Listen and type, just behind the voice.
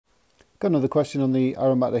Got another question on the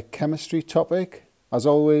aromatic chemistry topic. As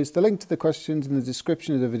always, the link to the questions in the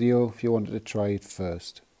description of the video if you wanted to try it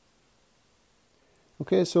first.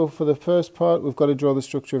 Okay, so for the first part, we've got to draw the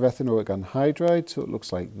structure of ethanolic anhydride, so it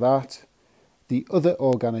looks like that. The other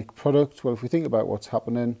organic product, well, if we think about what's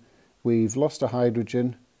happening, we've lost a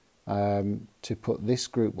hydrogen to put this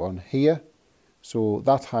group on here. So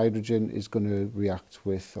that hydrogen is going to react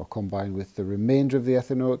with or combine with the remainder of the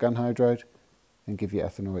ethanolic anhydride and give you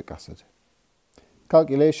ethanoic acid.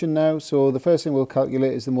 Calculation now. So the first thing we'll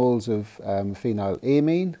calculate is the moles of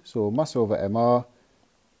phenylamine. So mass over mR.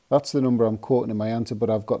 That's the number I'm quoting in my answer, but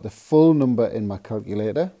I've got the full number in my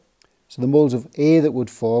calculator. So the moles of A that would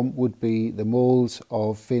form would be the moles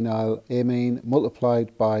of phenylamine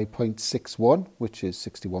multiplied by 0.61, which is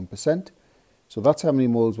 61%. So that's how many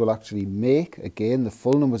moles we'll actually make. Again, the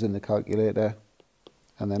full number's in the calculator.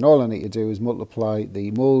 And then all I need to do is multiply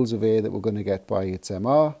the moles of A that we're going to get by its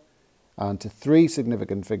MR, and to three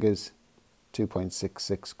significant figures,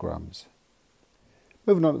 2.66 grams.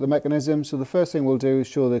 Moving on to the mechanism. So the first thing we'll do is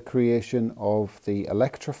show the creation of the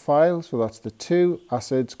electrophile. So that's the two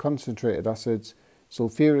acids, concentrated acids,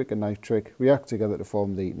 sulfuric and nitric, react together to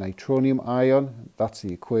form the nitronium ion. That's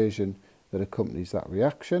the equation that accompanies that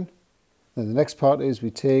reaction. Then the next part is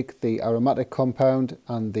we take the aromatic compound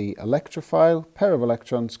and the electrophile. Pair of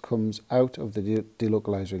electrons comes out of the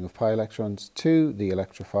delocalized ring of pi electrons to the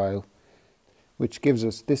electrophile, which gives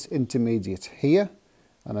us this intermediate here.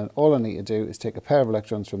 And then all I need to do is take a pair of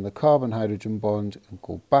electrons from the carbon-hydrogen bond and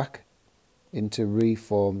go back into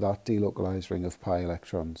reform that delocalized ring of pi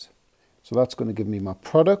electrons. So that's going to give me my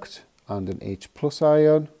product and an H+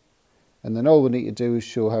 ion. And then all we need to do is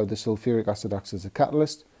show how the sulfuric acid acts as a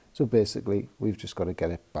catalyst. So basically, we've just got to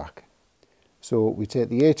get it back. So we take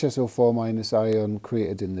the HSO4- ion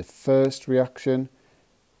created in the first reaction,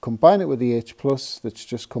 combine it with the H+ that's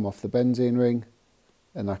just come off the benzene ring,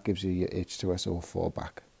 and that gives you your H2SO4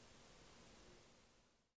 back.